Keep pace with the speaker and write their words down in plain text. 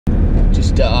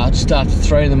Just after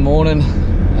 3 in the morning.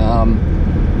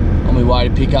 On my way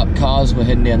to pick up cars. We're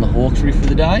heading down the Hawkesbury for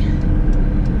the day.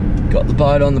 Got the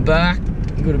boat on the back.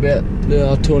 Got about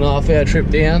 2.5 hour trip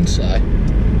down, so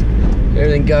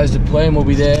everything goes to plan. We'll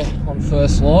be there on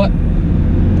first light.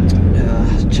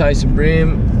 Chasing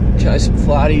bream, chasing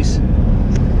flatties.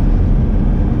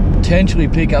 Potentially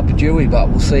pick up a dewy, but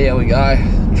we'll see how we go.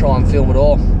 Try and film it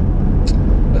all.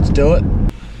 Let's do it.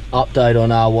 Update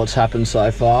on what's happened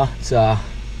so far. It's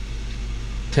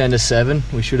 10 to 7.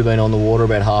 We should have been on the water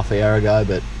about half an hour ago,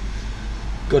 but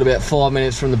got about 5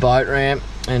 minutes from the boat ramp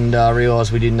and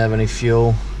realised we didn't have any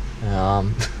fuel.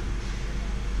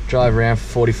 Drove around for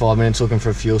 45 minutes looking for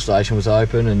a fuel station, was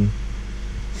open, and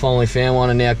finally found one,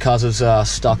 and now Cuz is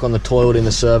stuck on the toilet in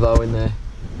the servo in there.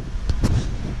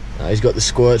 He's got the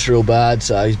squirts real bad,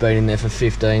 so he's been in there for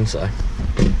 15, so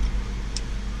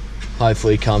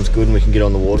hopefully he comes good and we can get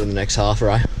on the water in the next half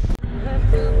hour.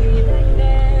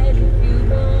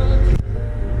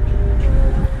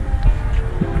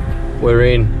 We're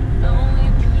in.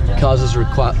 Cuz has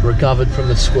recovered from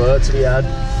the squirts that he had.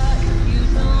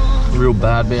 Real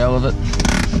bad bout of it.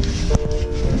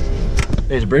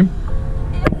 There's a bream.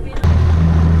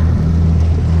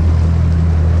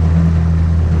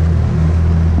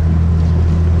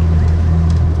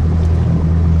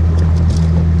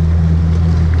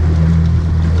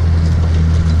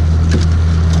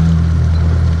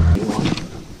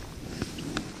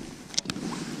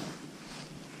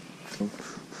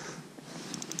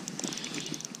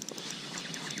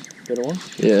 Better one?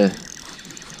 Yeah.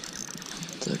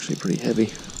 It's actually pretty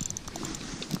heavy.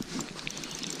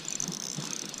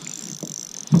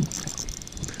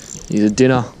 He's a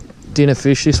dinner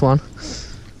fish, this one.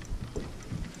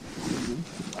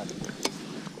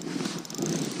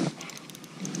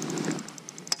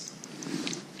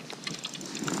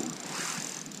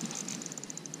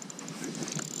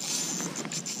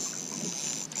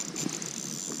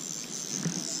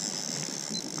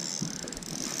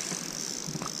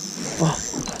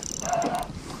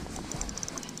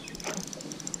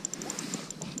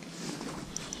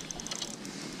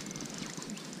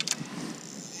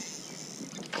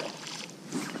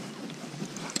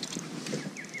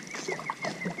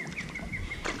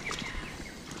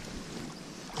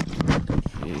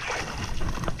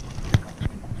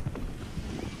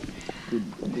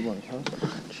 Good one, Carl.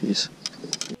 Cheers.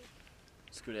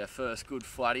 It's got our first good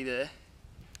flatty there.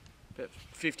 About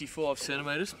 55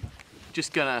 centimetres.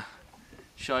 Just gonna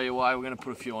show you a way. We're gonna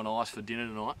put a few on ice for dinner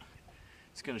tonight.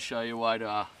 It's gonna show you a way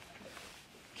to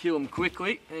kill them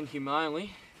quickly and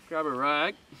humanely. Grab a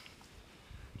rag,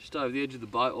 just over the edge of the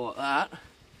boat like that,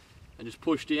 and just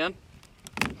push down.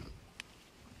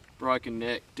 Broken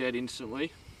neck, dead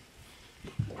instantly.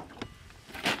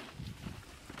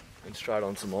 And straight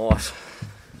on some ice.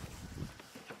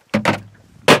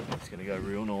 It's gonna go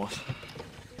real nice.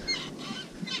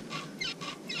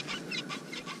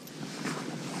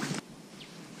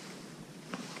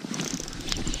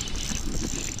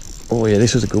 Oh yeah,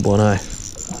 this was a good one, eh?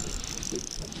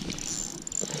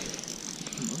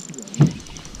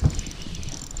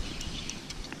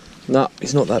 No,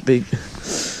 he's not that big.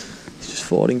 He's just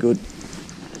fighting good.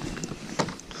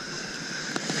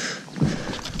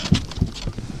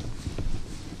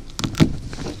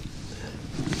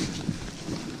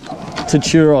 To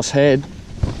churros head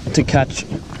to catch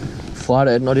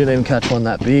flathead, and I didn't even catch one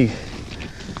that big.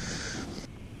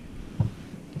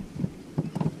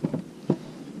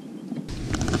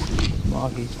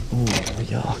 Marky. Oh,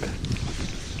 yuck.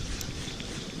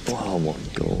 Oh my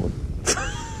god.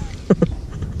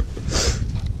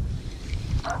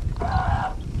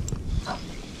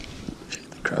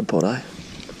 Shit, the crab pot, eh?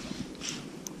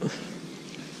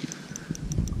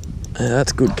 Yeah,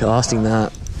 that's good casting,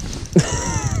 that.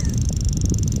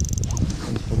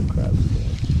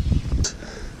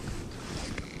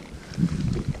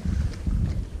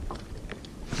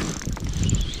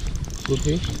 Good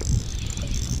here?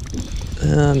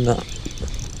 No.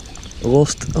 I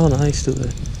lost. Oh no, he's still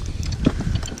there.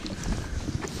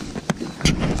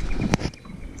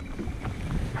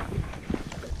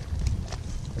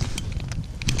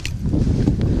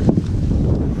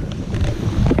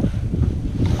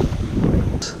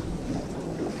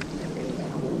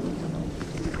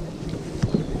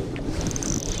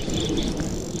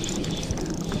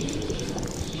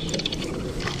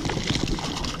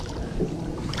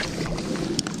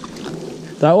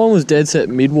 That one was dead set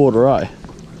mid-water, eh?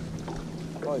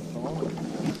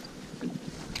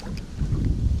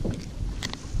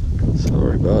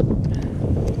 Sorry, bud.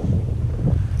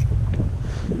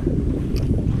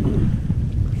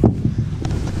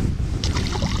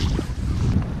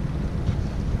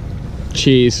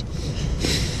 Cheers.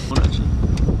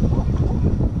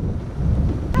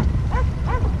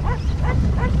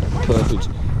 Perfect.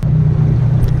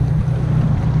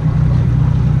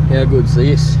 How good's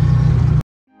this?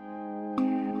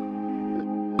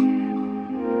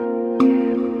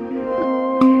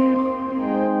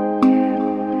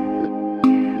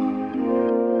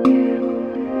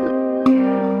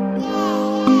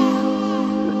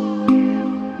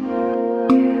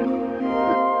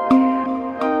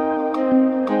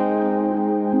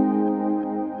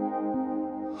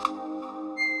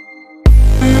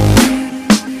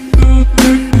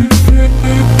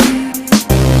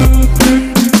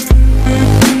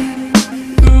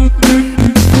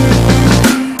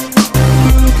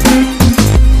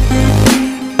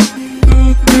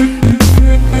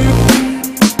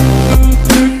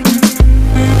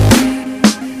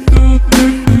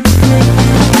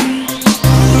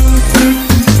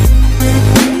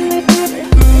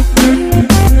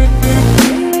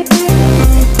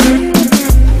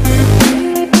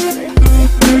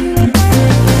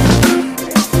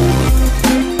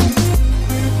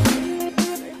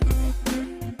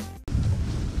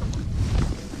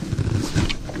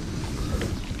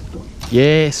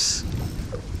 Yes,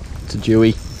 it's a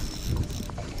dewy.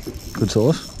 Good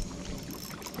sauce.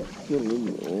 Get a little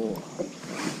more.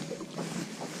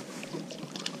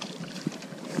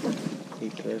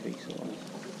 He's perfect size.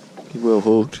 He's well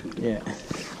hooked. Yeah.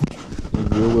 He's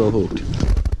real well hooked.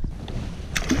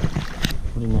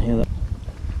 I don't know how that.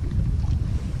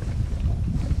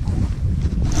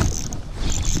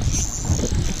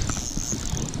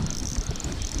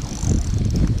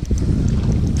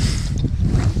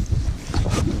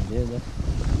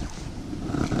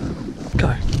 Go.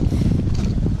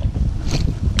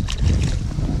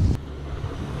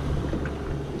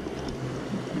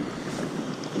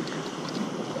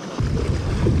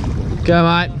 Go,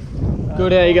 mate.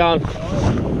 Good, how you going?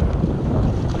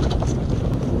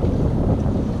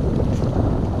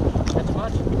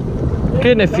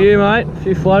 Getting a few, mate. A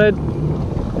few flooded.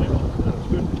 That's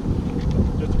good.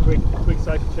 Just a quick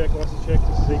safety check, license check,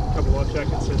 just to see a couple of life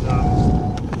jackets and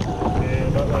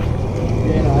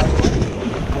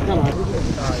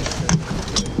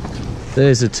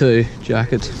There's the two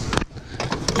jackets.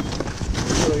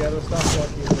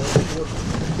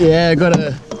 Yeah, I got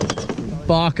a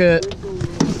bucket,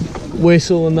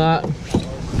 whistle and that.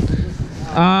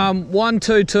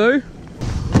 122.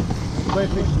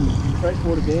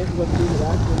 Freshwater band,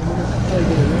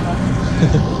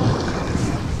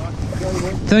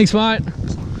 Thanks, mate.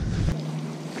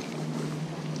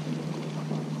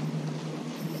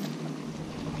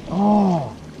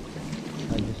 oh!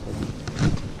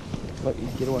 Let you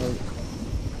get away.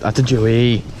 That's a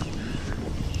dewy.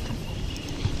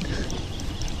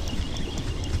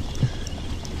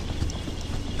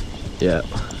 Yeah,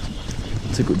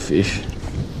 it's a good fish.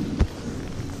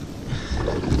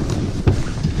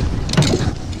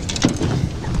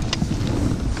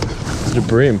 Is it a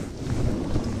bream?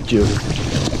 Dewy.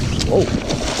 Oh.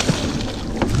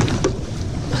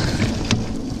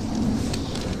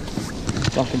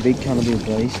 Fucking big cannibal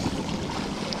beast.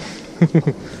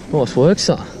 Nice work,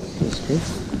 son. That's good.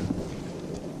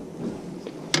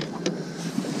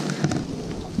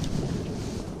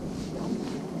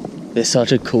 They're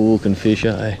such a cool looking fish,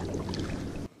 eh?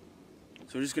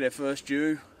 So we just got our first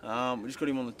dew. We just got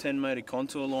him on the 10-metre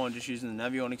contour line, just using the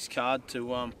Navionics card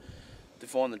to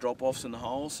find the drop-offs and the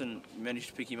holes, and managed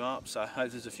to pick him up. So I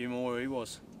hope there's a few more where he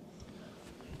was.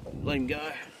 Let him go.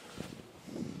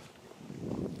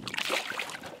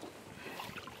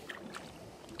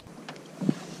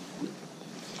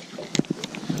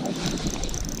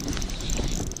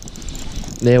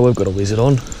 Now we've got a lizard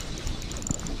on.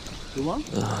 Good one?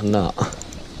 Nah.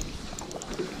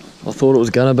 I thought it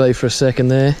was gonna be for a second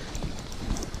there.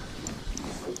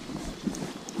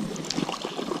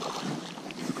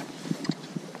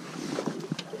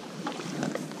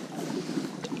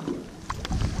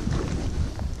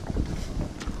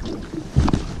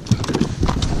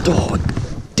 Oh,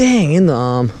 dang, in the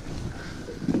arm.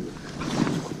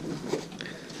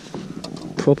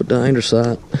 Proper dangerous,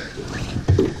 that.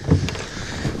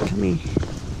 Come here.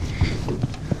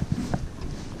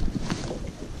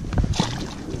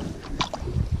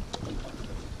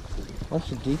 That's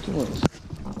ridiculous.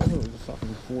 I thought it was a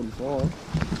fucking 45.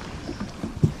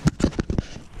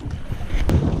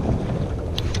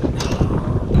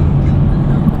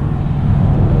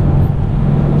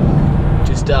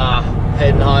 Just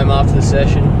heading home after the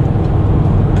session.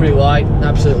 Pretty late,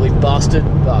 absolutely busted,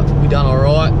 but we done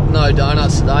alright. No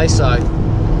donuts today, so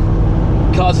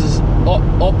Cuz has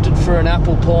opted for an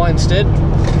apple pie instead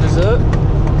for dessert.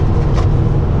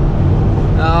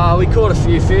 We caught a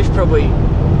few fish, probably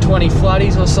 20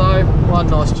 flatties or so. One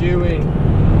nice dewey,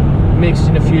 mixed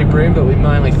in a few bream, but we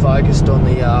mainly focused on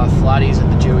the flatties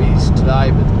and the dewies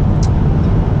today.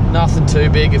 But nothing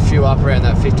too big, a few up around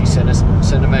that 50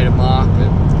 centimetre mark.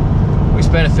 But we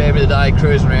spent a fair bit of the day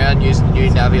cruising around using the new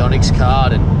Navionics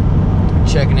card and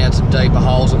checking out some deeper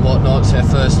holes and whatnot. It's our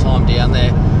first time down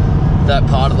there, that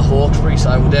part of the Hawkesbury,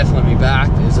 so we'll definitely be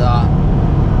back. There's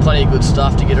plenty of good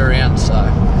stuff to get around, so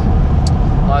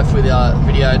hopefully the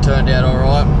video turned out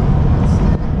alright.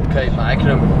 Keep making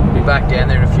them. Be back down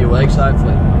there in a few weeks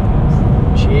hopefully.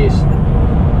 Cheers.